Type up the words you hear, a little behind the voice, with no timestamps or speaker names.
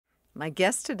My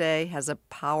guest today has a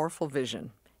powerful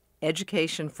vision: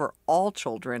 education for all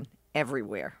children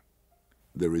everywhere.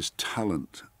 There is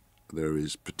talent, there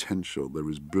is potential, there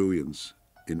is brilliance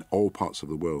in all parts of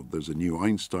the world. There's a new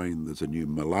Einstein, there's a new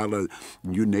Malala,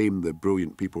 you name the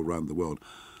brilliant people around the world.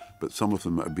 But some of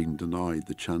them are being denied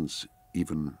the chance,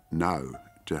 even now,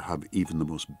 to have even the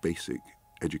most basic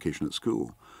education at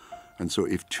school. And so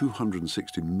if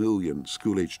 260 million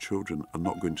school-aged children are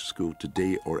not going to school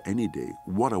today or any day,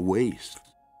 what a waste.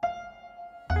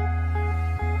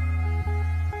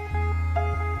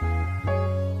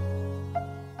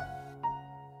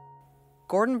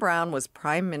 Gordon Brown was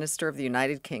Prime Minister of the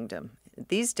United Kingdom.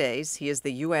 These days, he is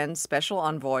the UN Special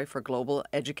Envoy for Global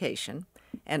Education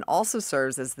and also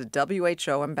serves as the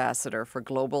WHO Ambassador for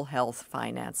Global Health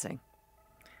Financing.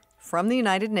 From the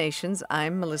United Nations,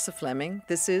 I'm Melissa Fleming.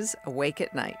 This is Awake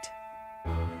at Night.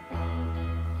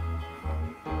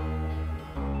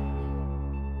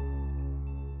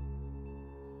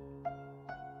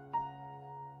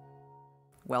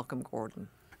 Welcome, Gordon.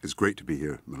 It's great to be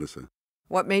here, Melissa.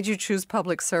 What made you choose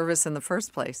public service in the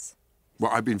first place?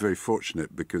 Well, I've been very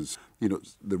fortunate because,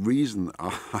 the reason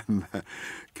I'm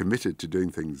committed to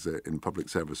doing things in public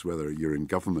service, whether you're in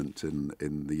government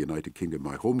in the United Kingdom,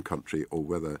 my home country, or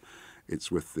whether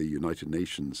it's with the United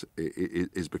Nations,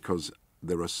 is because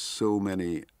there are so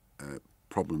many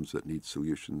problems that need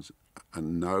solutions.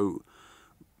 And now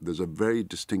there's a very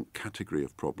distinct category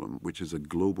of problem, which is a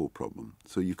global problem.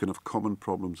 So you can have common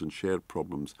problems and shared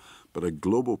problems, but a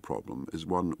global problem is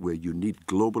one where you need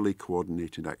globally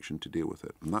coordinated action to deal with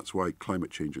it. And that's why climate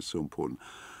change is so important.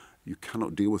 You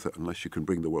cannot deal with it unless you can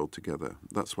bring the world together.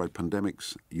 That's why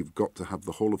pandemics, you've got to have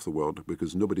the whole of the world,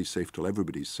 because nobody's safe till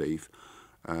everybody's safe.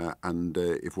 And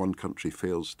if one country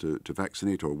fails to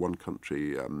vaccinate, or one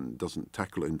country doesn't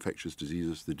tackle infectious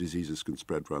diseases, the diseases can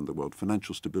spread around the world.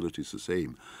 Financial stability is the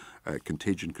same.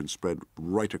 Contagion can spread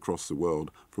right across the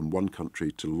world from one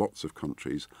country to lots of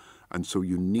countries. And so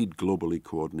you need globally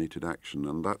coordinated action.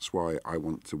 And that's why I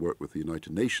want to work with the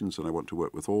United Nations, and I want to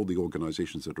work with all the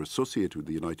organizations that are associated with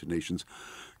the United Nations,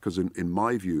 because in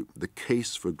my view, the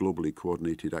case for globally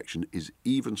coordinated action is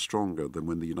even stronger than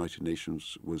when the United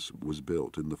Nations was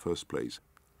built in the first place.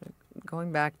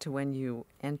 Going back to when you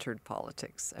entered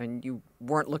politics, you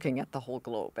weren't looking at the whole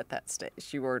globe at that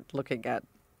stage. You were looking at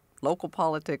local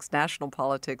politics, national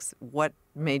politics. What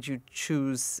made you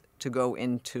choose to go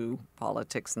into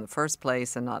politics in the first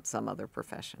place and not some other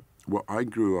profession? Well, I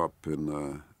grew up in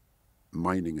a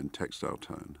mining and textile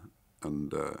town,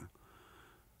 and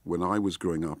when I was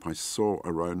growing up, I saw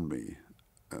around me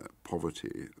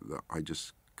poverty that I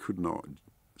just could not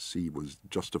see was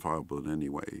justifiable in any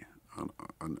way.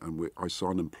 I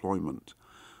saw unemployment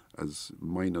as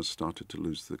miners started to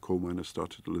lose, the coal miners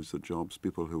started to lose their jobs,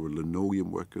 people who were linoleum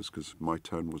workers, because my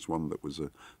town was one that was a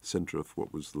centre of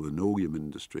what was the linoleum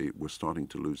industry, were starting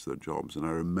to lose their jobs. And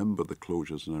I remember the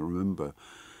closures, and I remember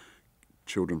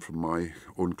children from my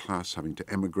own class having to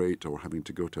emigrate or having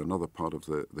to go to another part of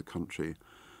the country.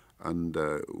 And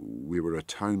we were a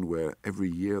town where every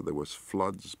year there was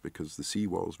floods because the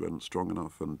seawalls weren't strong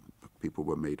enough and people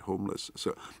were made homeless.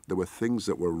 So there were things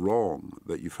that were wrong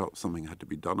that you felt something had to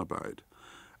be done about.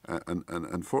 And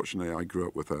unfortunately, I grew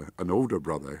up with an older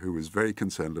brother who was very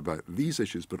concerned about these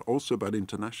issues, but also about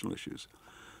international issues.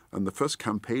 And the first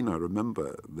campaign I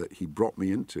remember that he brought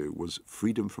me into was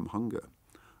Freedom from Hunger,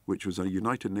 which was a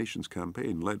United Nations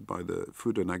campaign led by the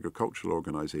Food and Agricultural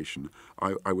Organization.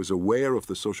 I was aware of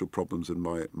the social problems in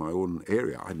my own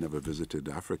area. I'd never visited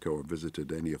Africa or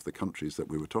visited any of the countries that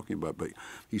we were talking about, but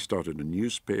he started a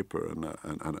newspaper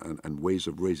and ways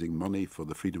of raising money for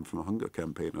the Freedom from Hunger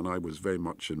campaign, and I was very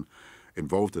much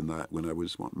involved in that when I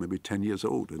was maybe 10 years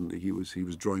old, and he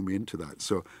was drawing me into that.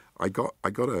 So I got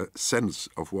a sense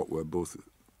of what were both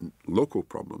local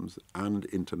problems and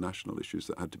international issues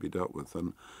that had to be dealt with.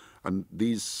 And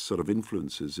these sort of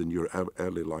influences in your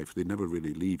early life, they never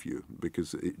really leave you,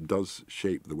 because it does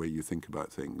shape the way you think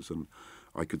about things. And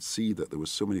I could see that there were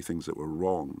so many things that were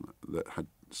wrong, that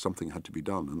something had to be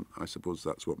done. And I suppose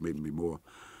that's what made me more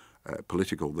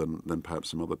political than perhaps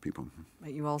some other people.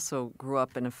 But you also grew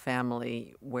up in a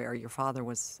family where your father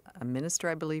was a minister,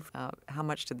 I believe. How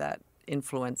much did that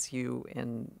influence you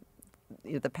in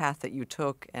the path that you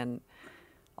took, and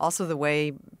also the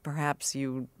way perhaps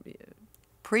you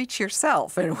preach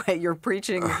yourself in a way? You're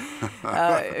preaching.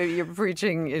 You're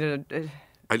preaching.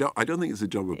 I don't think it's a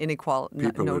job of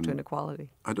no to inequality.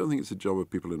 I don't think it's a job of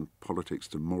people in politics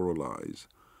to moralize,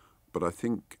 but I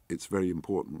think it's very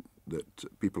important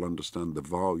that people understand the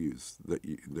values that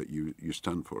you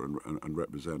stand for and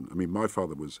represent. I mean, my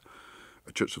father was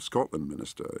a Church of Scotland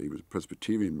minister. He was a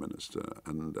Presbyterian minister,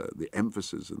 and the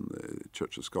emphasis in the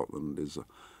Church of Scotland is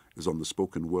on the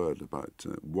spoken word about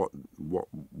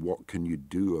what can you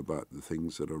do about the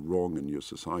things that are wrong in your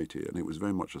society. And it was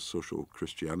very much a social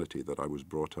Christianity that I was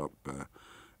brought up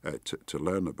to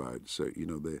learn about. So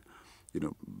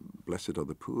blessed are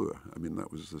the poor. I mean,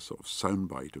 that was the sort of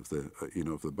soundbite of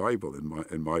the Bible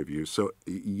in my view. So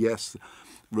yes,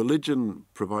 religion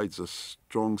provides a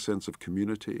strong sense of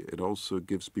community. It also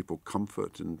gives people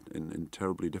comfort in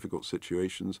terribly difficult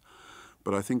situations.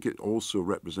 But I think it also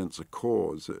represents a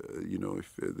cause.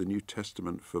 If the New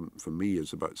Testament for me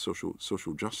is about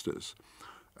social justice,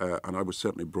 and I was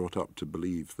certainly brought up to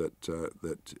believe that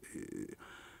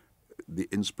the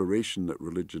inspiration that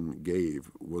religion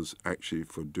gave was actually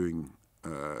for doing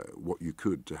what you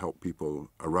could to help people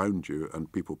around you,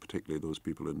 and people, particularly those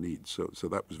people in need. So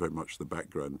that was very much the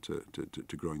background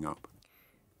to growing up.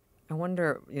 I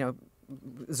wonder,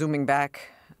 zooming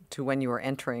back to when you were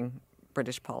entering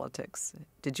British politics,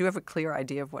 did you have a clear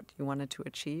idea of what you wanted to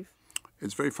achieve?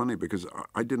 It's very funny because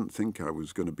I didn't think I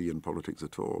was going to be in politics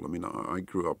at all. I mean, I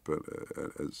grew up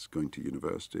as going to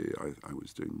university. I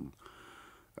was doing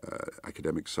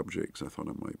academic subjects. I thought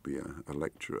I might be a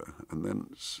lecturer. And then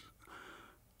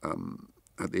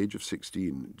at the age of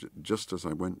 16, just as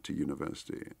I went to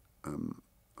university,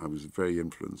 I was very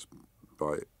influenced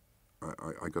by,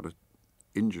 I got an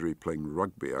injury playing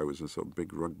rugby. I was a sort of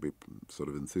big rugby sort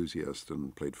of enthusiast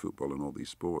and played football and all these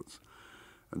sports.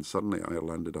 And suddenly I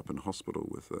landed up in hospital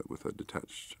with a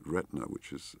detached retina,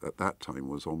 which at that time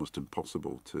was almost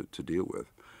impossible to deal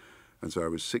with. And so I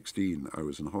was 16, I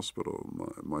was in hospital.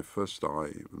 My first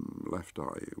eye, left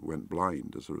eye, went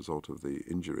blind as a result of the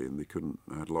injury, and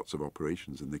I had lots of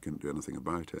operations and they couldn't do anything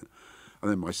about it. And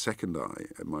then my second eye,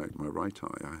 my right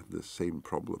eye, I had the same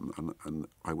problem. And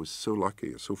I was so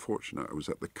lucky, so fortunate. I was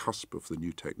at the cusp of the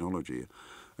new technology.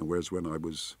 And whereas when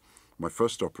my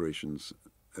first operations,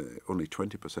 only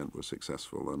 20% were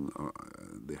successful, and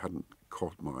they hadn't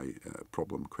caught my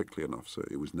problem quickly enough, so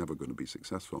it was never going to be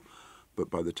successful. But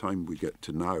by the time we get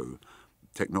to now,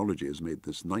 technology has made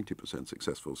this 90%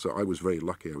 successful. So I was very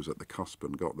lucky. I was at the cusp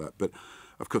and got that. But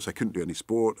of course, I couldn't do any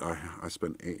sport. I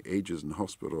spent ages in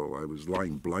hospital. I was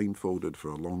lying blindfolded for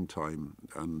a long time,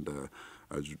 and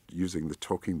I was using the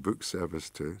talking book service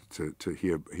to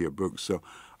hear books. So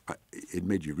it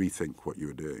made you rethink what you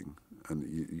were doing, and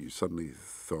you suddenly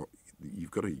thought,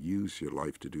 you've got to use your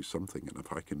life to do something. And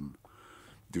if I can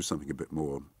do something a bit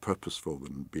more purposeful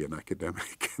than be an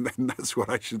academic, then that's what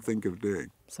I should think of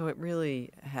doing. So it really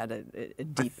had a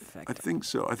deep effect. I think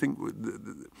so. I think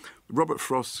Robert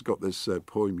Frost's got this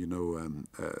poem,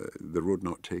 The Road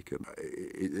Not Taken.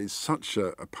 It's such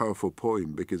a powerful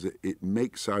poem because it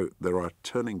makes out there are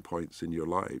turning points in your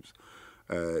lives.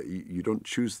 You don't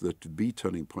choose there to be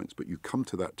turning points, but you come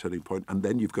to that turning point and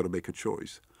then you've got to make a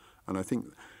choice. And I think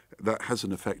that has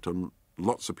an effect on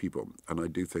lots of people, and I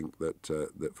do think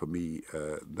that for me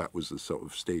that was the sort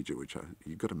of stage at which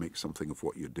you've got to make something of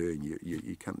what you're doing.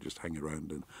 You can't just hang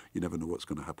around, and you never know what's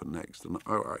going to happen next. And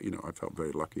I felt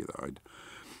very lucky that I'd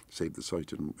saved the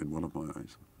sight in one of my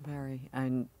eyes. Very,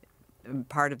 and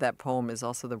part of that poem is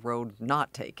also the road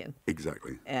not taken.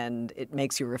 Exactly. And it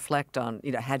makes you reflect on,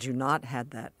 had you not had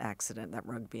that accident, that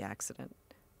rugby accident,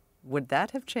 would that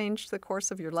have changed the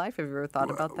course of your life? Have you ever thought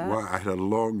about that? Well, I had a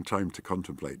long time to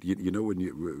contemplate. You know, when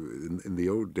in the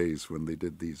old days when they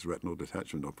did these retinal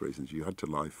detachment operations, you had to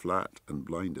lie flat and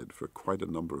blinded for quite a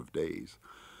number of days,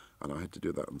 and I had to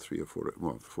do that on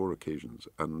 4 occasions.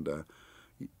 And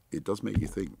it does make you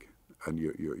think, and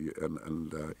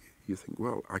you think,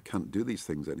 well, I can't do these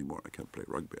things anymore. I can't play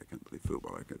rugby. I can't play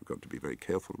football. I've got to be very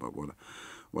careful about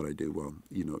what I do. Well,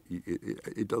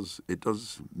 it does.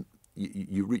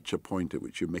 You reach a point at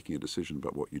which you're making a decision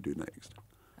about what you do next.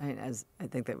 I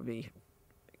think that would be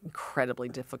incredibly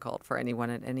difficult for anyone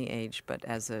at any age, but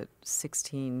as a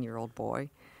 16-year-old boy.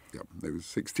 Yeah, I was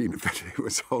 16, but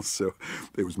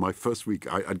it was my first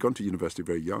week. I'd gone to university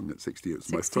very young at 16. It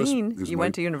was 16? You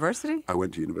went to university? I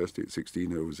went to university at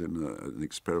 16. I was in an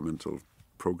experimental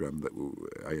program that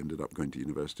I ended up going to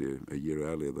university a year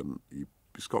earlier than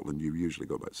Scotland. You usually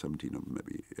go about 17 or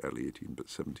maybe early 18, but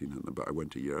 17. But I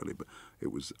went a year early. But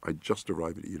I just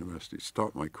arrived at university,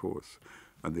 start my course,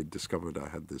 and they discovered I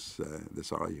had this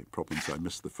eye problem. So I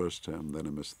missed the first term, then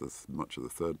I missed much of the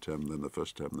third term, then the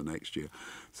first term the next year.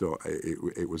 So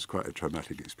it was quite a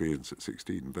traumatic experience at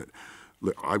 16. But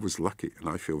look, I was lucky, and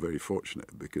I feel very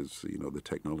fortunate because the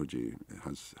technology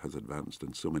has advanced,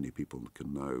 and so many people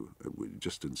can now,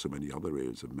 just in so many other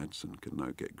areas of medicine, can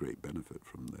now get great benefit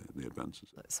from the advances.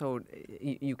 So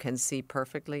you can see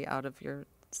perfectly out of your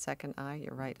second eye,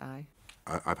 your right eye?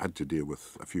 I've had to deal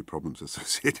with a few problems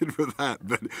associated with that,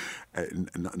 but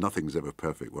nothing's ever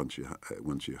perfect once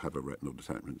you have a retinal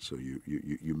detachment. So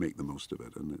you make the most of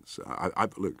it, and it's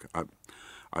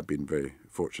I've been very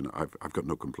fortunate. I've got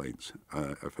no complaints.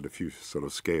 I've had a few sort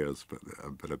of scares,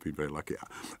 but I've been very lucky.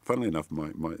 Funnily enough,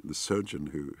 the surgeon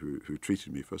who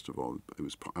treated me, first of all,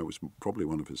 I was probably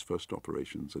one of his first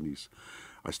operations, and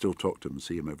I still talk to him and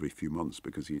see him every few months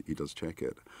because he does check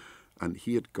it. And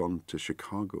he had gone to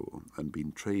Chicago and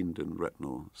been trained in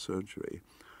retinal surgery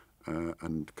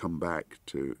and come back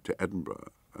to Edinburgh.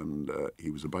 And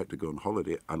he was about to go on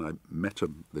holiday, and I met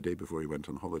him the day before he went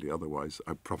on holiday. Otherwise,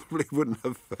 I probably wouldn't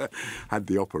have had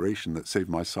the operation that saved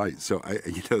my sight. So,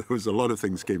 there was a lot of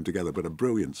things came together, but a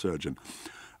brilliant surgeon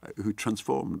who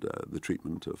transformed the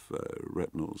treatment of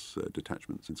retinal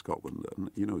detachments in Scotland.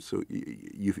 And, so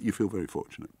you feel very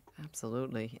fortunate.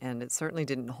 Absolutely. And it certainly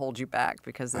didn't hold you back,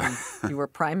 because then you were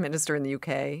Prime Minister in the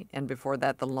UK, and before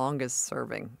that, the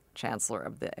longest-serving Chancellor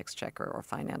of the Exchequer, or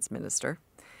Finance Minister,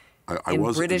 in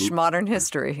British modern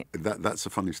history. That's a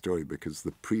funny story, because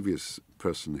the previous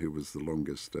person who was the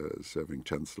longest serving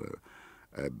Chancellor,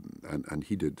 and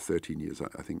he did 13 years,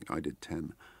 I think I did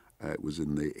 10, was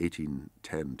in the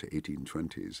 1810 to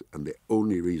 1820s, and the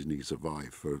only reason he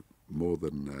survived for more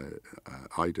than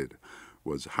I did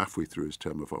was halfway through his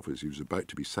term of office, he was about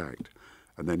to be sacked,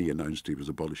 and then he announced he was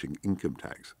abolishing income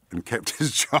tax and kept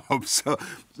his job. So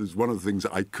it was one of the things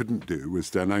that I couldn't do,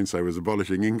 was to announce I was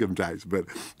abolishing income tax, but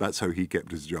that's how he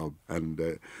kept his job.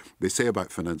 And they say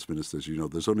about finance ministers,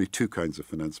 there's only two kinds of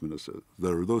finance ministers.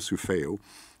 There are those who fail,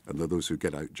 and there are those who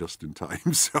get out just in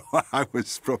time. So I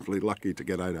was probably lucky to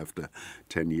get out after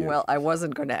 10 years. Well, I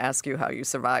wasn't going to ask you how you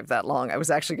survived that long. I was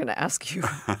actually going to ask you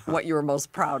what you were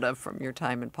most proud of from your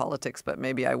time in politics, but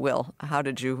maybe I will. How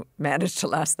did you manage to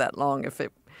last that long if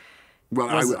it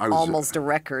was almost a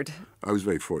record? I was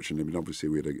very fortunate. I mean, obviously,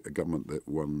 we had a government that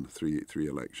won three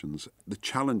elections. The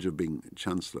challenge of being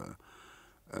Chancellor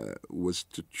was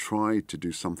to try to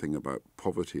do something about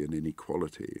poverty and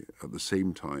inequality at the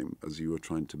same time as you were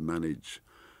trying to manage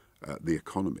the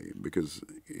economy, because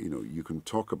you can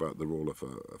talk about the role of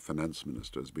a finance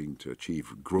minister as being to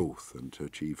achieve growth and to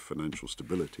achieve financial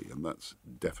stability, and that's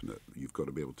definite. You've got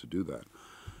to be able to do that,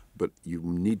 but you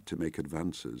need to make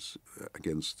advances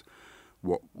against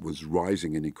what was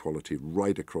rising inequality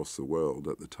right across the world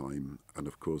at the time, and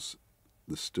of course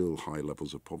there's still high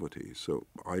levels of poverty. So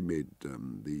I made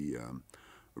the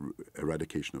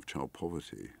eradication of child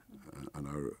poverty and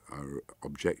our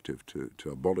objective to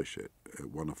abolish it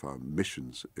one of our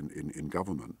missions in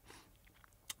government.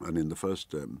 And in the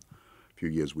first few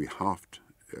years, we halved.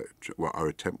 Our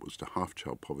attempt was to halve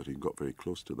child poverty and got very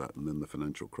close to that. And then the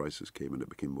financial crisis came and it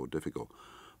became more difficult.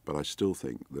 But I still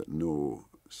think that no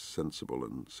sensible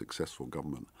and successful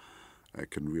government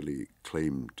can really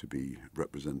claim to be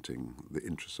representing the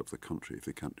interests of the country if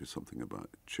they can't do something about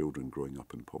children growing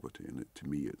up in poverty. And to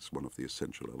me, it's one of the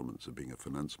essential elements of being a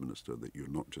finance minister, that you're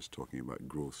not just talking about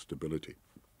growth, stability,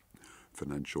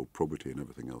 financial probity and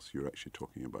everything else. You're actually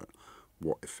talking about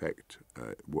what effect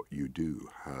what you do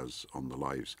has on the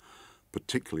lives,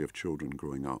 particularly of children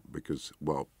growing up, because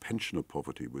while pensioner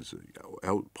poverty was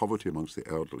poverty amongst the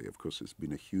elderly, of course, it's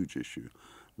been a huge issue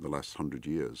in the last 100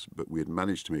 years, but we had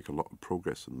managed to make a lot of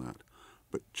progress in that.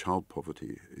 But child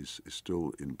poverty is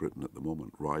still in Britain at the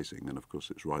moment rising, and of course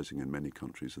it's rising in many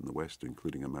countries in the West,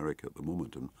 including America at the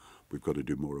moment, and we've got to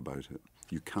do more about it.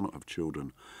 You cannot have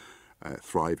children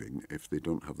thriving if they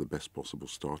don't have the best possible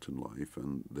start in life,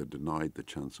 and they're denied the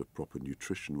chance of proper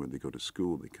nutrition when they go to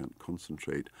school. They can't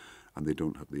concentrate, and they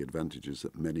don't have the advantages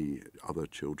that many other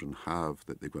children have,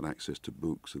 that they've got access to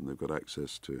books and they've got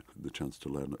access to the chance to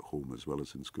learn at home as well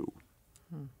as in school.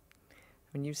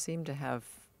 When you seem to have,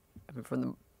 from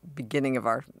the beginning of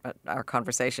our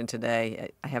conversation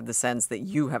today, I have the sense that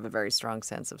you have a very strong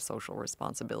sense of social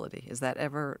responsibility. Does it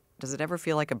ever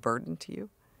feel like a burden to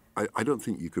you? I don't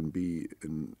think you can be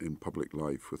in public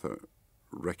life without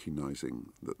recognizing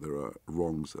that there are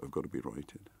wrongs that have got to be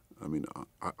righted. I mean,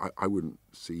 I wouldn't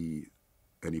see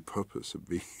any purpose of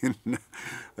being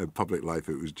in public life.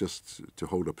 It was just to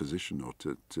hold a position or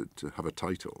to have a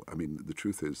title. I mean, the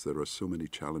truth is there are so many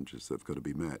challenges that have got to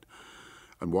be met.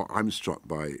 And what I'm struck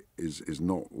by is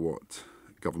not what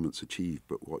governments achieve,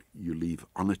 but what you leave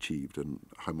unachieved and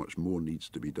how much more needs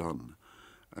to be done.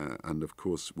 And of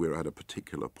course, we're at a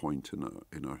particular point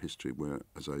in our history where,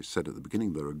 as I said at the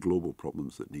beginning, there are global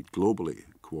problems that need globally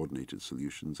coordinated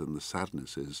solutions. And the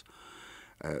sadness is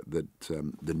that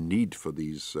the need for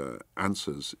these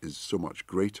answers is so much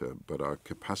greater, but our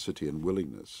capacity and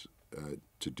willingness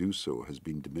to do so has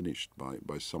been diminished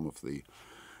by some of the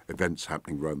events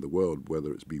happening around the world,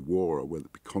 whether it be war or whether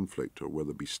it be conflict or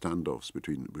whether it be standoffs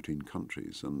between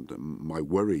countries. And my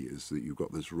worry is that you've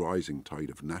got this rising tide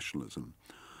of nationalism.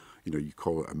 You know, you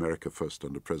call it America first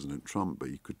under President Trump, but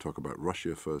you could talk about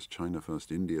Russia first, China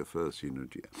first, India first. You know,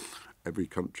 every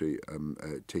country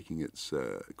taking its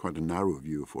quite a narrow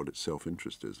view of what its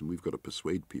self-interest is, and we've got to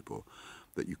persuade people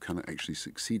that you cannot actually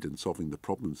succeed in solving the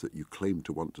problems that you claim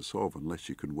to want to solve unless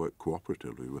you can work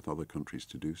cooperatively with other countries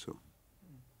to do so.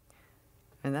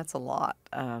 And that's a lot.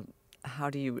 How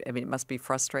do you, I mean, it must be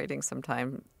frustrating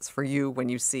sometimes for you when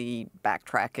you see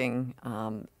backtracking,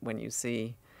 when you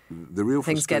see the real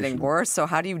things getting worse. So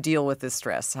how do you deal with this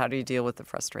stress? How do you deal with the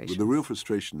frustration? Well, the real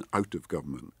frustration out of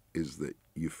government is that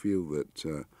you feel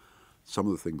that some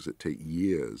of the things that take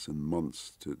years and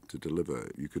months to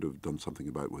deliver, you could have done something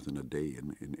about within a day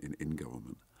in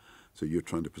government. So you're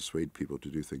trying to persuade people to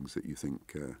do things that you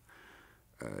think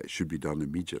should be done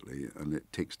immediately, and it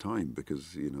takes time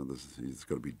because, you know, there's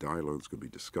got to be dialogue, there's got to be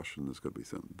discussion, there's got to be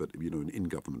something. But, you know, in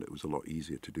government it was a lot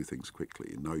easier to do things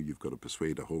quickly, and now you've got to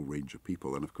persuade a whole range of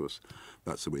people, and of course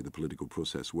that's the way the political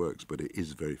process works, but it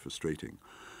is very frustrating.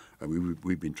 And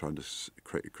we've been trying to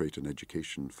create an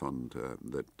education fund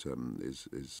that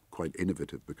is quite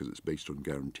innovative because it's based on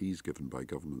guarantees given by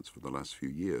governments for the last few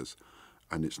years,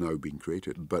 and it's now been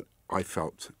created. But I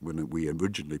felt when we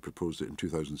originally proposed it in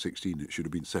 2016, it should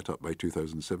have been set up by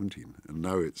 2017. And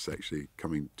now it's actually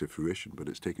coming to fruition, but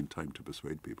it's taken time to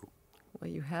persuade people. Well,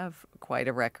 you have quite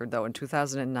a record, though. In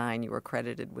 2009, you were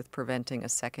credited with preventing a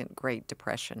second Great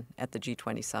Depression at the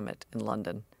G20 summit in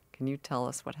London. Can you tell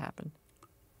us what happened?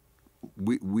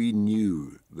 We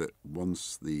knew that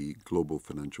once the global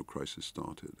financial crisis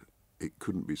started, it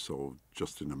couldn't be solved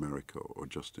just in America or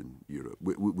just in Europe.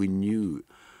 We knew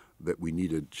that we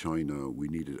needed China, we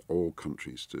needed all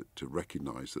countries to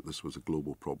recognize that this was a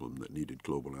global problem that needed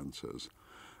global answers.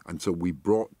 And so we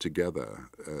brought together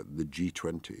the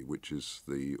G20, which is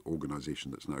the organization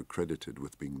that's now credited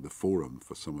with being the forum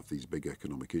for some of these big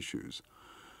economic issues.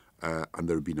 And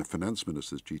there had been a finance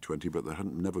ministers G20, but there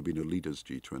hadn't never been a leaders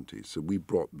G20. So we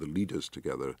brought the leaders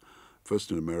together, first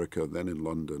in America, then in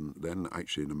London, then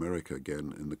actually in America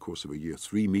again in the course of a year,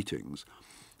 3 meetings.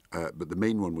 But the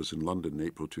main one was in London in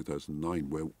April 2009,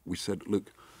 where we said,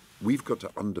 look, we've got to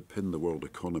underpin the world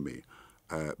economy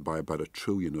by about $1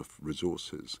 trillion of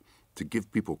resources to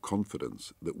give people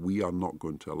confidence that we are not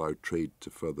going to allow trade to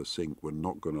further sink. We're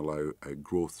not going to allow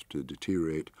growth to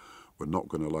deteriorate. We're not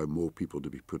going to allow more people to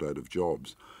be put out of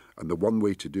jobs. And the one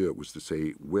way to do it was to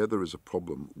say, where there is a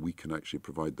problem, we can actually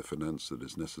provide the finance that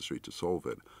is necessary to solve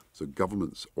it. So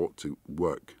governments ought to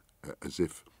work as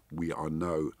if we are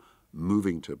now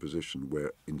moving to a position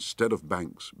where instead of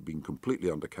banks being completely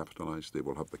undercapitalized, they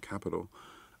will have the capital.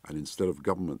 And instead of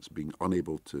governments being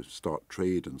unable to start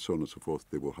trade and so on and so forth,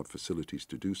 they will have facilities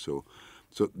to do so.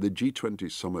 So the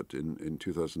G20 summit in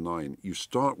 2009, you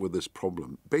start with this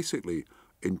problem. Basically,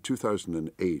 in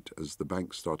 2008, as the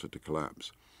banks started to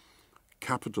collapse,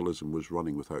 capitalism was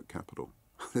running without capital.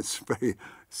 It's a very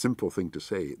simple thing to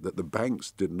say, that the banks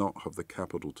did not have the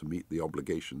capital to meet the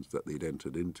obligations that they'd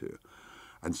entered into.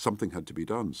 And something had to be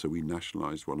done. So we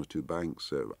nationalized 1 or 2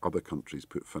 banks. Other countries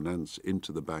put finance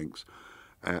into the banks.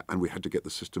 And we had to get the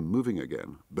system moving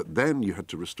again. But then you had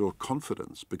to restore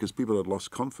confidence because people had lost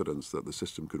confidence that the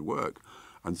system could work.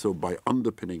 And so by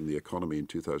underpinning the economy in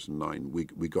 2009,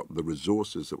 we got the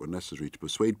resources that were necessary to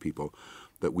persuade people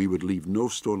that we would leave no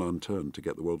stone unturned to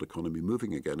get the world economy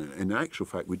moving again. And in actual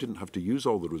fact, we didn't have to use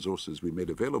all the resources we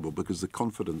made available because the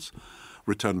confidence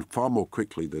returned far more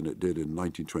quickly than it did in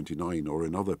 1929 or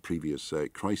in other previous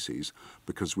crises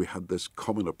because we had this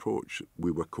common approach. We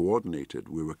were coordinated,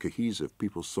 we were cohesive,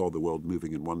 people saw the world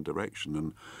moving in one direction.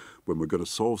 And when we're going to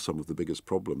solve some of the biggest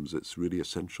problems, it's really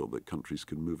essential that countries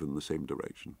can move in the same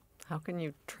direction. How can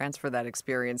you transfer that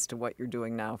experience to what you're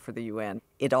doing now for the UN?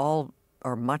 It all,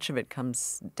 or much of it,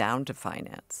 comes down to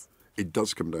finance. It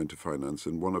does come down to finance,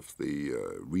 and one of the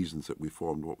reasons that we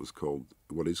formed what is called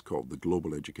the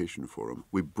Global Education Forum,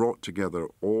 we brought together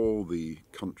all the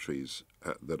countries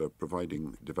that are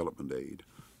providing development aid,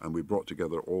 and we brought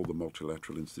together all the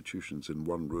multilateral institutions in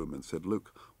one room and said,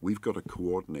 look, we've got to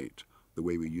coordinate the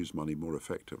way we use money more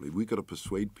effectively. We've got to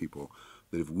persuade people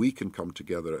that if we can come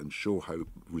together and show how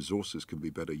resources can be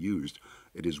better used,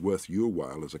 it is worth your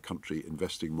while as a country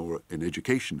investing more in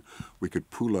education. We could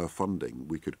pool our funding.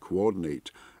 We could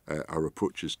coordinate our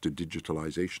approaches to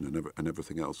digitalization and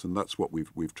everything else. And that's what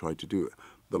we've tried to do.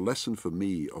 The lesson for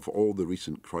me of all the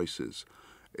recent crises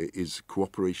is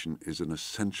cooperation is an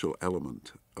essential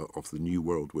element of the new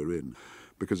world we're in.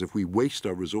 Because if we waste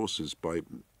our resources by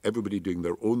everybody doing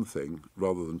their own thing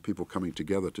rather than people coming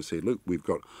together to say, look, we've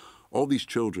got all these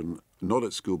children not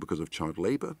at school because of child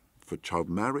labour, for child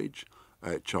marriage,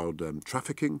 child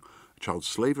trafficking, child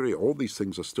slavery, all these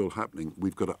things are still happening.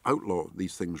 We've got to outlaw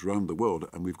these things around the world,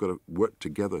 and we've got to work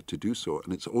together to do so.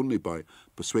 And it's only by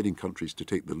persuading countries to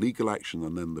take the legal action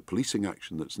and then the policing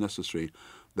action that's necessary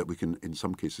that we can, in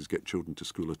some cases, get children to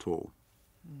school at all.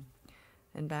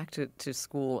 And back to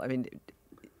school, I mean,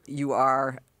 you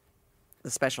are the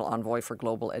Special Envoy for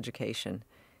Global Education.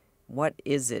 What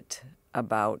is it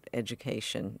about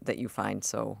education that you find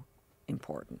so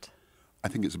important? I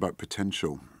think it's about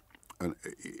potential. And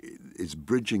it's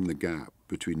bridging the gap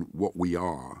between what we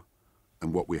are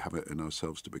and what we have in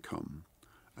ourselves to become.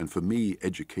 And for me,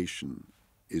 education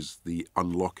is the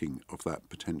unlocking of that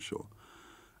potential.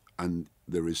 And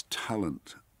there is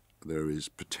talent, there is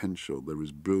potential, there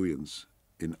is brilliance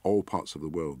in all parts of the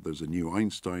world. There's a new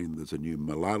Einstein, there's a new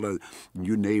Malala,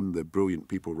 you name the brilliant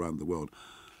people around the world.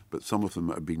 But some of them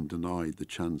are being denied the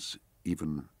chance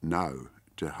even now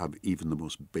to have even the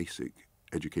most basic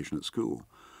education at school.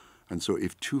 And so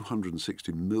if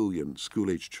 260 million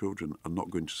school-aged children are not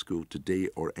going to school today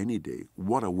or any day,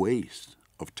 what a waste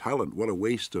of talent, what a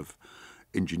waste of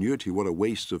ingenuity, what a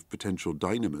waste of potential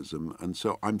dynamism. And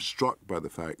so I'm struck by the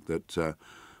fact that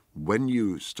when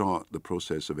you start the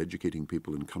process of educating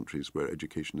people in countries where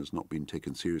education has not been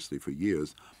taken seriously for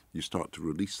years, you start to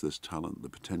release this talent, the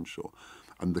potential.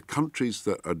 And the countries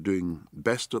that are doing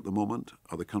best at the moment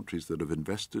are the countries that have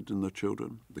invested in their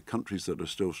children. The countries that are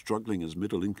still struggling as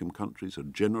middle-income countries are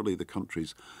generally the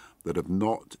countries that have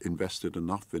not invested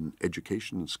enough in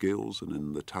education and skills and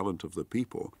in the talent of the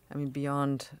people. I mean,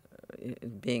 beyond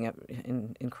being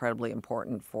incredibly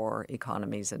important for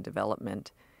economies and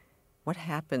development, what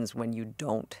happens when you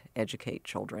don't educate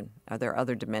children? Are there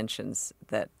other dimensions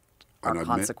that are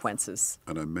consequences?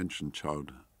 And I mentioned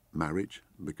child marriage,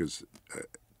 because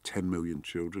 10 million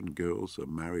children, girls, are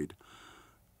married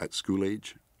at school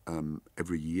age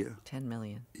every year. 10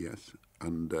 million. Yes.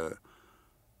 And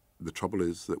the trouble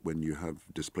is that when you have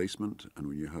displacement and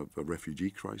when you have a refugee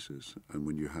crisis and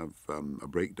when you have a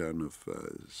breakdown of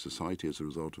society as a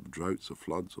result of droughts or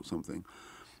floods or something,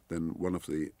 then one of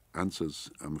the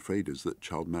answers, I'm afraid, is that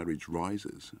child marriage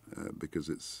rises because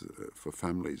it's for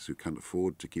families who can't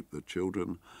afford to keep their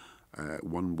children.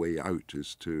 One way out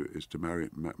is to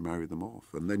marry them off.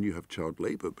 And then you have child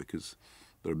labour, because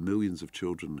there are millions of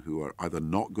children who are either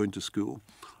not going to school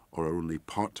or are only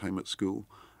part-time at school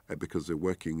because they're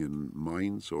working in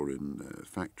mines or in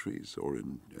factories or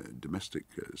in domestic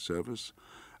service.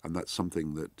 And that's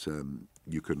something that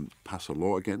you can pass a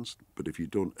law against, but if you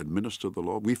don't administer the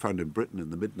law, we found in Britain in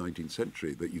the mid-19th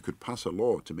century that you could pass a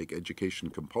law to make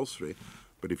education compulsory,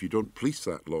 but if you don't police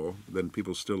that law, then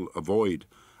people still avoid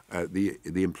the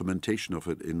implementation of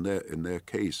it in their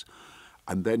case.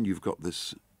 And then you've got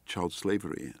this child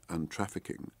slavery and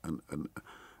trafficking, and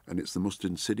it's the most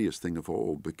insidious thing of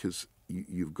all, because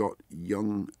you've got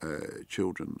young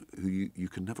children who you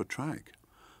can never track.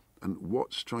 And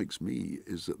what strikes me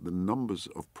is that the numbers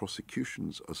of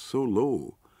prosecutions are so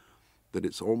low that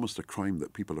it's almost a crime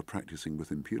that people are practicing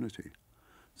with impunity.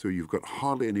 So you've got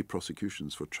hardly any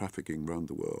prosecutions for trafficking around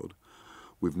the world.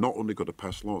 We've not only got to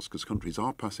pass laws, because countries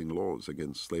are passing laws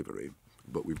against slavery,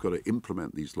 but we've got to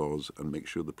implement these laws and make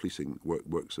sure the policing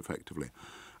works effectively.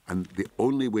 And the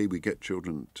only way we get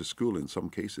children to school in some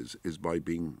cases is by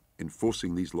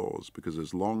enforcing these laws, because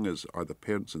as long as either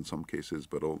parents in some cases,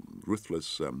 but all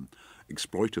ruthless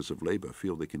exploiters of labour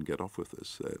feel they can get off with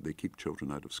this, they keep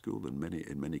children out of school in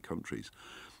many countries.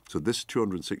 So this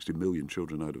 260 million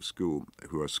children out of school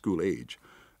who are school age,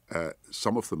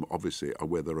 some of them obviously are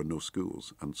where there are no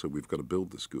schools, and so we've got to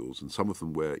build the schools. And some of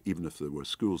them where even if there were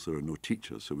schools, there are no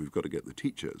teachers, so we've got to get the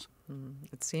teachers.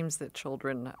 It seems that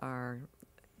children are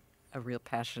a real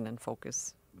passion and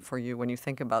focus for you when you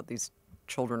think about these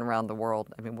children around the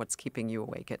world. I mean, what's keeping you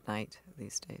awake at night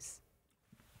these days?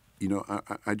 You know,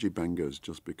 Ajay Banga has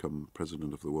just become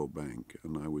president of the World Bank,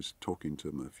 and I was talking to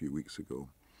him a few weeks ago,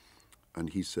 and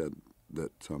he said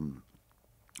that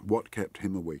what kept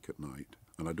him awake at night,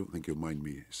 and I don't think he'll mind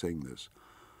me saying this,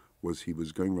 was he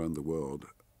was going around the world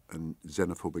and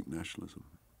xenophobic nationalism.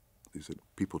 He said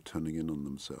people turning in on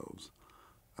themselves.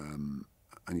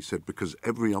 And he said, because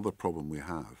every other problem we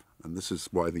have, and this is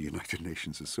why the United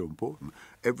Nations is so important,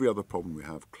 every other problem we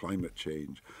have, climate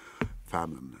change,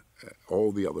 famine,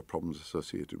 all the other problems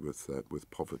associated with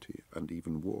poverty and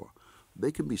even war,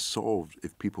 they can be solved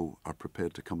if people are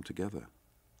prepared to come together.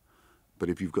 But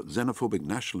if you've got xenophobic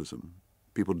nationalism,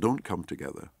 people don't come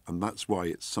together. And that's why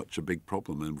it's such a big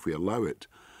problem. And if we allow it,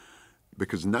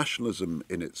 because nationalism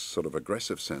in its sort of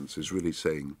aggressive sense is really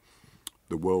saying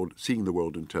the world, seeing the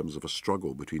world in terms of a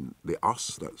struggle between the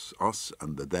us, that's us,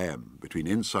 and the them, between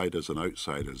insiders and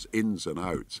outsiders, ins and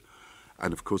outs.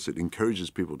 And of course, it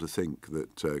encourages people to think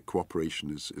that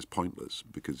cooperation is pointless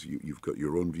because you've got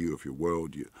your own view of your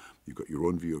world, you've got your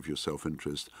own view of your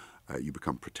self-interest, you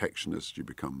become protectionist, you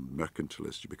become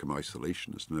mercantilist, you become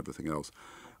isolationist and everything else.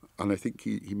 And I think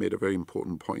he made a very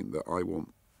important point that I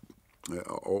want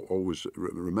always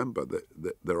remember,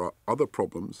 that there are other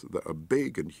problems that are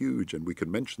big and huge, and we can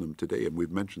mention them today, and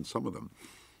we've mentioned some of them.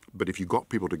 But if you got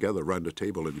people together around a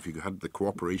table, and if you had the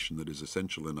cooperation that is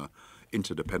essential in an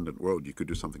interdependent world, you could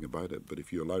do something about it. But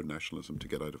if you allow nationalism to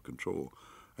get out of control,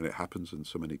 and it happens in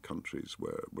so many countries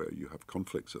where you have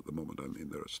conflicts at the moment. I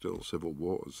mean, there are still civil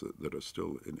wars that are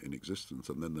still in existence,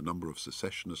 and then the number of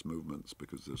secessionist movements,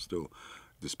 because there's still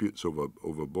disputes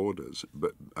over borders.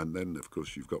 And then, of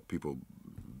course, you've got people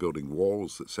building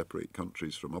walls that separate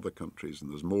countries from other countries,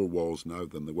 and there's more walls now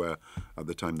than there were at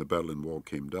the time the Berlin Wall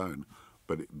came down.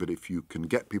 But if you can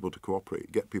get people to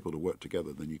cooperate, get people to work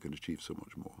together, then you can achieve so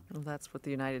much more. Well, that's what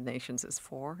the United Nations is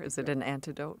for. Is it an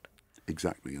antidote?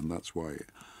 Exactly, and that's why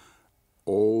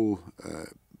all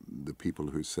the people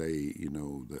who say,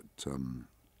 that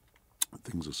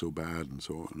things are so bad and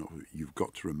so on, you've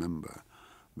got to remember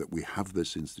that we have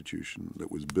this institution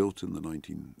that was built in the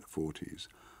 1940s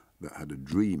that had a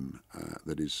dream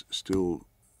that is still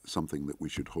something that we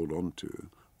should hold on to,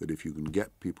 that if you can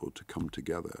get people to come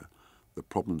together, the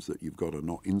problems that you've got are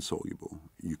not insoluble.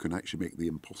 You can actually make the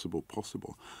impossible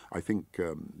possible. I think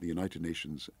the United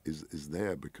Nations is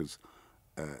there because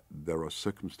there are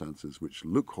circumstances which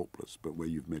look hopeless, but where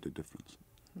you've made a difference.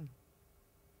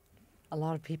 A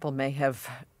lot of people may have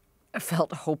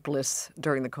felt hopeless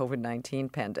during the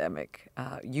COVID-19 pandemic.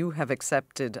 You have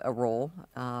accepted a role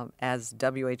as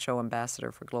WHO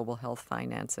Ambassador for Global Health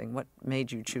Financing. What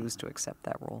made you choose to accept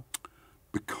that role?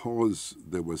 Because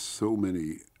there were so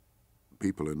many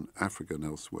people in Africa and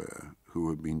elsewhere who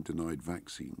had been denied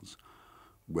vaccines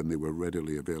when they were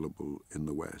readily available in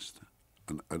the West.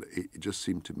 And it just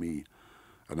seemed to me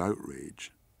an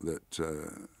outrage that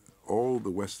all the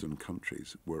Western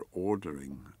countries were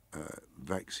ordering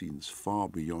vaccines far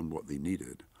beyond what they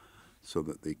needed so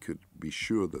that they could be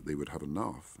sure that they would have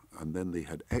enough. And then they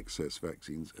had excess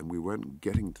vaccines and we weren't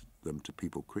getting them to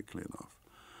people quickly enough.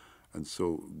 And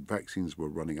so vaccines were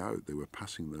running out. They were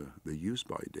passing the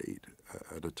use-by date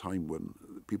at a time when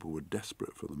people were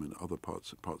desperate for them in other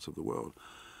parts of the world.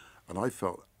 And I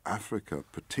felt Africa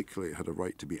particularly had a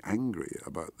right to be angry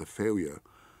about the failure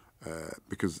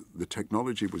because the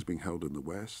technology was being held in the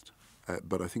West.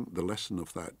 But I think the lesson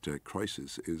of that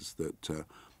crisis is that,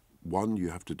 one,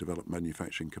 you have to develop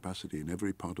manufacturing capacity in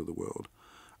every part of the world.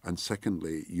 And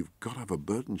secondly, you've got to have a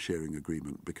burden-sharing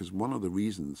agreement, because one of the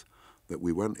reasons that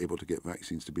we weren't able to get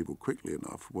vaccines to people quickly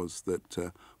enough was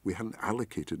that we hadn't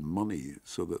allocated money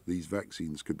so that these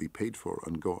vaccines could be paid for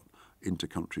and got into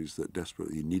countries that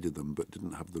desperately needed them but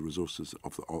didn't have the resources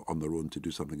on their own to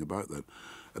do something about that.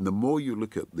 And the more you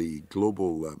look at the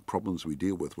global problems we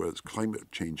deal with, whether it's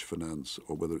climate change finance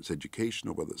or whether it's education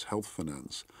or whether it's health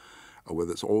finance, or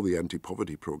whether it's all the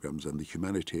anti-poverty programs and the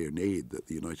humanitarian aid that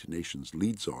the United Nations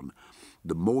leads on,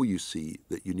 the more you see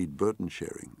that you need burden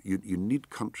sharing. You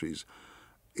need countries,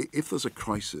 if there's a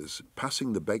crisis,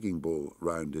 passing the begging bowl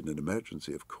round in an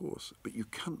emergency, of course, but you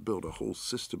can't build a whole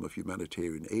system of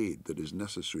humanitarian aid that is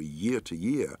necessary year to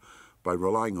year by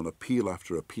relying on appeal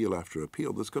after appeal after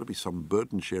appeal. There's got to be some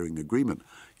burden sharing agreement.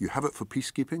 You have it for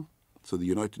peacekeeping. So the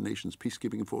United Nations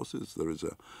peacekeeping forces, there is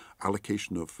an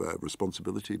allocation of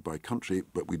responsibility by country,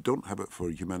 but we don't have it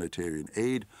for humanitarian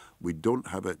aid. We don't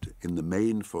have it in the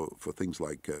main for things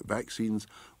like vaccines.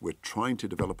 We're trying to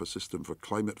develop a system for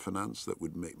climate finance that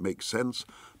would make sense,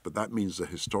 but that means the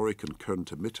historic and current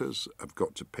emitters have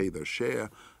got to pay their share,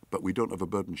 but we don't have a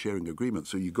burden sharing agreement.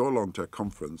 So you go along to a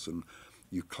conference and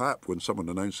you clap when someone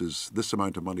announces this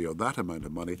amount of money or that amount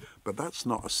of money, but that's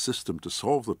not a system to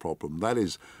solve the problem. That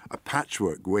is a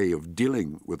patchwork way of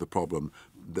dealing with the problem,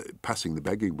 passing the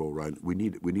begging bowl round. We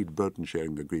need burden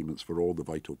sharing agreements for all the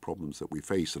vital problems that we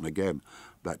face. And again,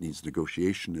 that needs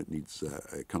negotiation. It needs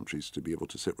countries to be able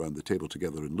to sit around the table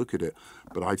together and look at it.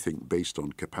 But I think based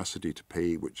on capacity to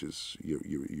pay, which is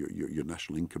your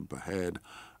national income per head,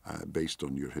 based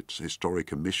on your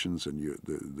historic emissions and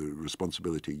the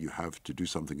responsibility you have to do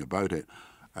something about it,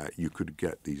 you could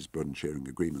get these burden-sharing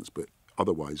agreements. But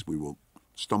otherwise, we will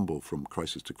stumble from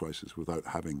crisis to crisis without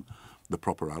having the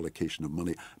proper allocation of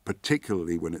money,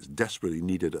 particularly when it's desperately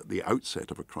needed at the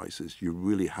outset of a crisis. You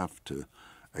really have to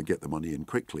get the money in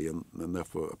quickly, and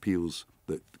therefore appeals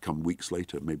that come weeks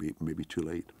later maybe too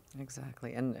late.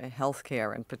 Exactly, and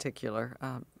healthcare in particular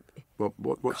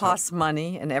What's costs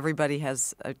money, and everybody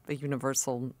has a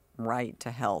universal right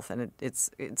to health, and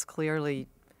it's clearly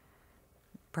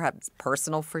perhaps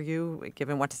personal for you,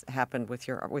 given what's happened with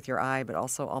your eye, but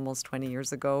also almost 20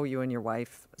 years ago, you and your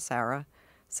wife Sarah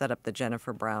set up the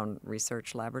Jennifer Brown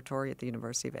Research Laboratory at the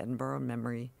University of Edinburgh in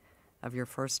memory of your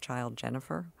first child,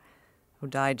 Jennifer, who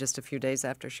died just a few days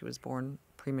after she was born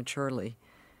prematurely.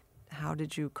 How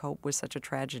did you cope with such a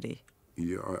tragedy?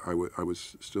 Yeah, I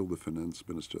was still the finance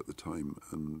minister at the time,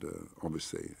 and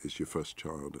obviously it's your first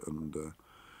child, and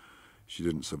she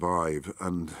didn't survive.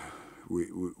 And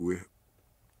we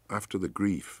after the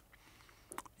grief,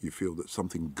 you feel that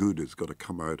something good has got to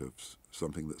come out of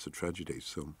something that's a tragedy.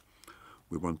 So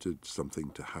we wanted something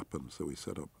to happen, so we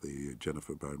set up the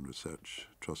Jennifer Brown Research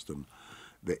Trust, and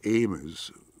the aim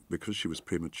is, because she was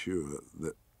premature,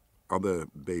 that other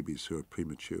babies who are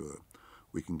premature,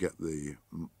 we can get the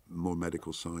more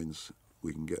medical science,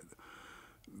 we can get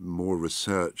more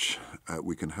research,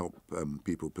 we can help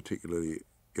people, particularly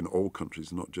in all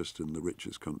countries, not just in the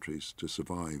richest countries, to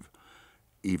survive,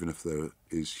 even if there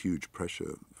is huge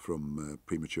pressure from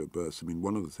premature births. I mean,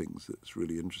 one of the things that's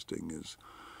really interesting is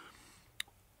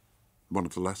one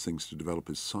of the last things to develop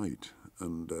is sight,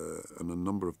 and a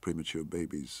number of premature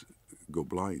babies go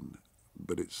blind.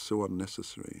 But it's so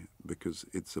unnecessary, because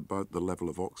it's about the level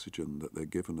of oxygen that they're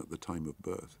given at the time of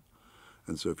birth.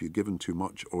 And so if you're given too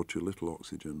much or too little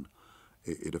oxygen,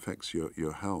 it affects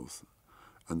your health.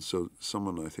 And so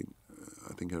someone, I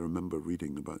think I remember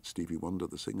reading about Stevie Wonder,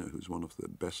 the singer, who's one of the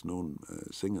best-known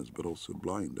singers, but also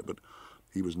blind. But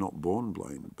he was not born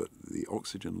blind, but the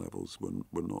oxygen levels were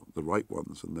not the right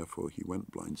ones, and therefore he went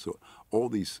blind. So all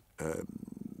these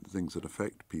things that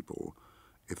affect people,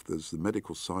 if there's the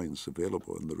medical science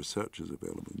available and the research is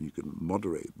available, and you can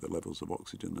moderate the levels of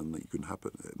oxygen, and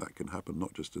that can happen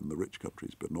not just in the rich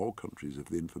countries, but in all countries if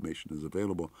the information is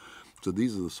available. So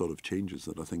these are the sort of changes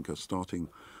that I think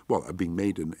are being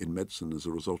made in medicine as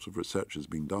a result of research has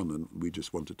been done, and we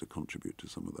just wanted to contribute to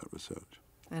some of that research.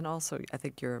 And also, I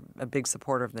think you're a big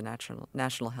supporter of the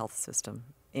national health system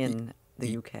in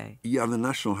the UK. Yeah, the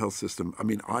national health system. I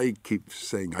mean, I keep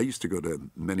saying, I used to go to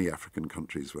many African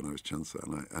countries when I was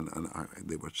Chancellor, and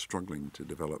they were struggling to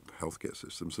develop healthcare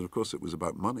systems. And of course, it was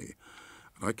about money.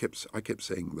 And I kept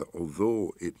saying that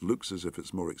although it looks as if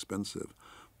it's more expensive,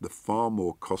 the far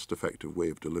more cost-effective way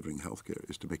of delivering healthcare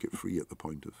is to make it free at the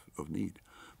point of need.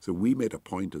 So we made a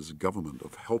point as a government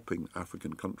of helping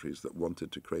African countries that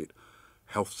wanted to create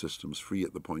health systems free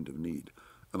at the point of need.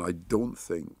 And I don't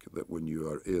think that when you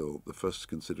are ill, the first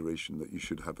consideration that you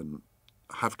should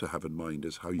have to have in mind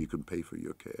is how you can pay for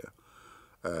your care.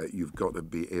 You've got to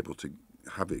be able to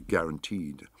have it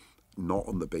guaranteed, not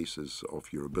on the basis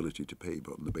of your ability to pay,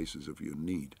 but on the basis of your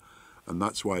need. And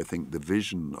that's why I think the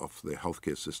vision of the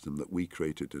healthcare system that we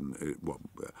created,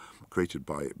 created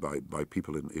by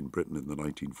people in Britain in the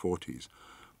 1940s,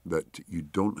 that you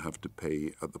don't have to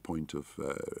pay at the point of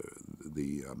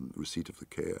the receipt of the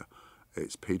care.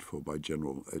 It's paid for by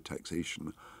general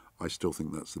taxation. I still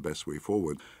think that's the best way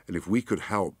forward. And if we could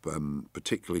help,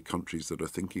 particularly countries that are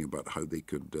thinking about how they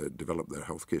could develop their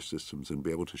healthcare systems and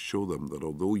be able to show them that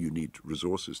although you need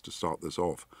resources to start this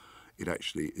off, it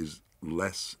actually is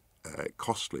less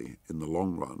costly in the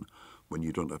long run when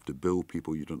you don't have to bill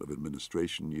people, you don't have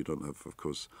administration, you don't have, of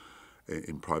course,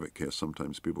 in private care,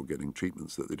 sometimes people getting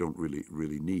treatments that they don't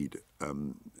really need.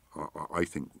 I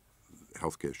think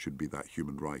healthcare should be that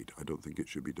human right. I don't think it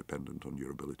should be dependent on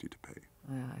your ability to pay.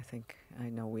 I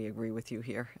know we agree with you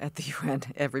here at the UN.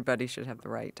 Everybody should have the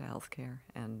right to healthcare.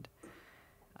 And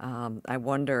I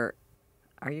wonder,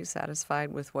 are you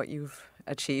satisfied with what you've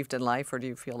achieved in life, or do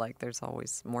you feel like there's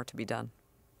always more to be done?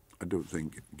 I don't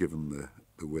think, given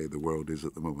the way the world is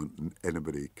at the moment,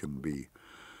 anybody can be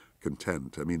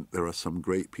content. I mean, there are some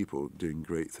great people doing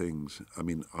great things. I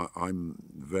mean, I'm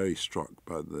very struck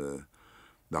by the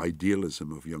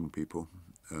idealism of young people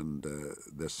and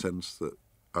their sense that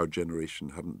our generation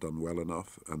haven't done well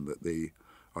enough, and that they,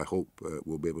 I hope,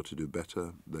 will be able to do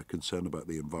better. Their concern about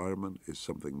the environment is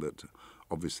something that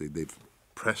obviously they've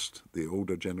pressed the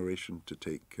older generation to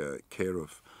take care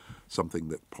of, something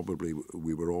that probably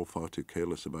we were all far too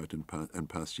careless about in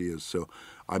past years. So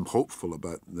I'm hopeful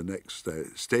about the next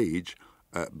stage,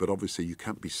 but obviously you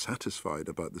can't be satisfied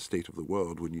about the state of the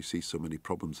world when you see so many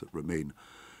problems that remain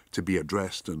to be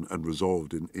addressed and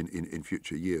resolved in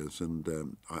future years.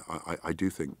 And I do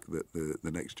think that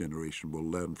the next generation will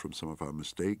learn from some of our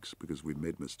mistakes, because we've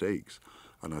made mistakes,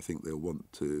 and I think they'll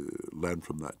want to learn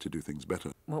from that to do things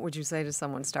better. What would you say to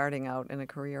someone starting out in a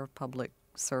career of public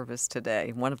service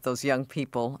today, one of those young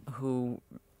people who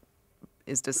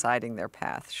is deciding their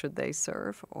path? Should they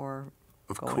serve or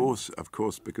Of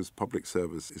course, because public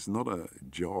service is not a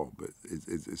job,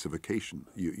 it's a vocation.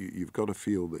 You've got to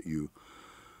feel that you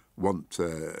want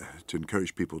to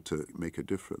encourage people to make a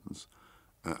difference.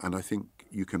 And I think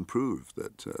you can prove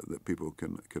that people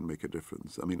can make a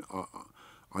difference. I mean,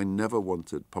 I never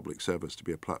wanted public service to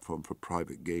be a platform for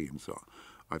private gain. So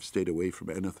I've stayed away from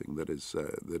anything that is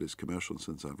commercial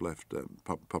since I've left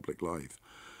public life.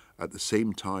 At the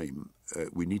same time,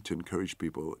 we need to encourage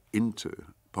people into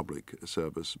public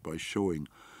service by showing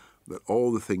that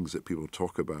all the things that people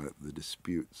talk about, the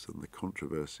disputes and the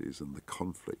controversies and the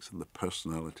conflicts and the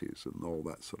personalities and all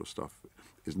that sort of stuff,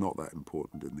 is not that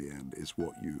important in the end. It's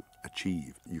what you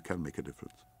achieve. You can make a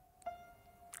difference.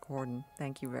 Gordon,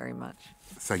 thank you very much.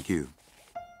 Thank you.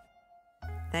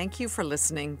 Thank you for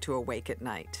listening to Awake at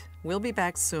Night. We'll be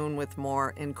back soon with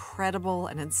more incredible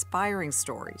and inspiring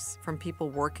stories from people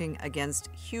working against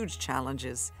huge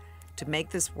challenges to make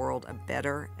this world a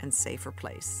better and safer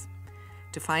place.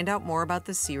 To find out more about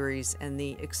the series and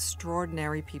the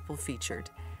extraordinary people featured,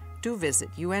 do visit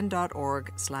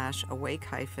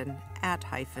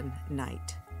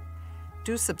un.org/awake-at-night.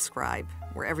 Do subscribe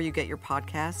wherever you get your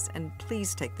podcasts, and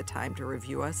please take the time to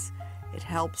review us. It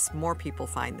helps more people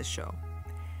find the show.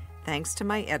 Thanks to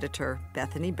my editor,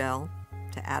 Bethany Bell,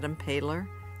 to Adam Paler,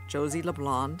 Josie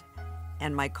LeBlond,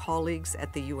 and my colleagues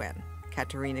at the UN,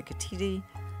 Katerina Katidi,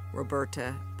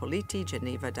 Roberta Politi,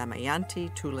 Geneva Damayanti,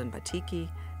 Tulin Batiki,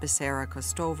 Becerra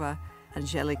Kostova,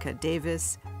 Angelica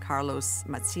Davis, Carlos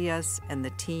Macias, and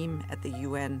the team at the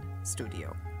UN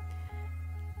studio.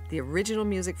 The original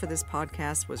music for this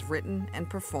podcast was written and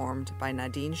performed by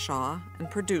Nadine Shaw and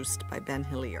produced by Ben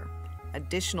Hillier.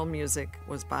 Additional music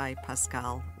was by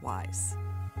Pascal Wise.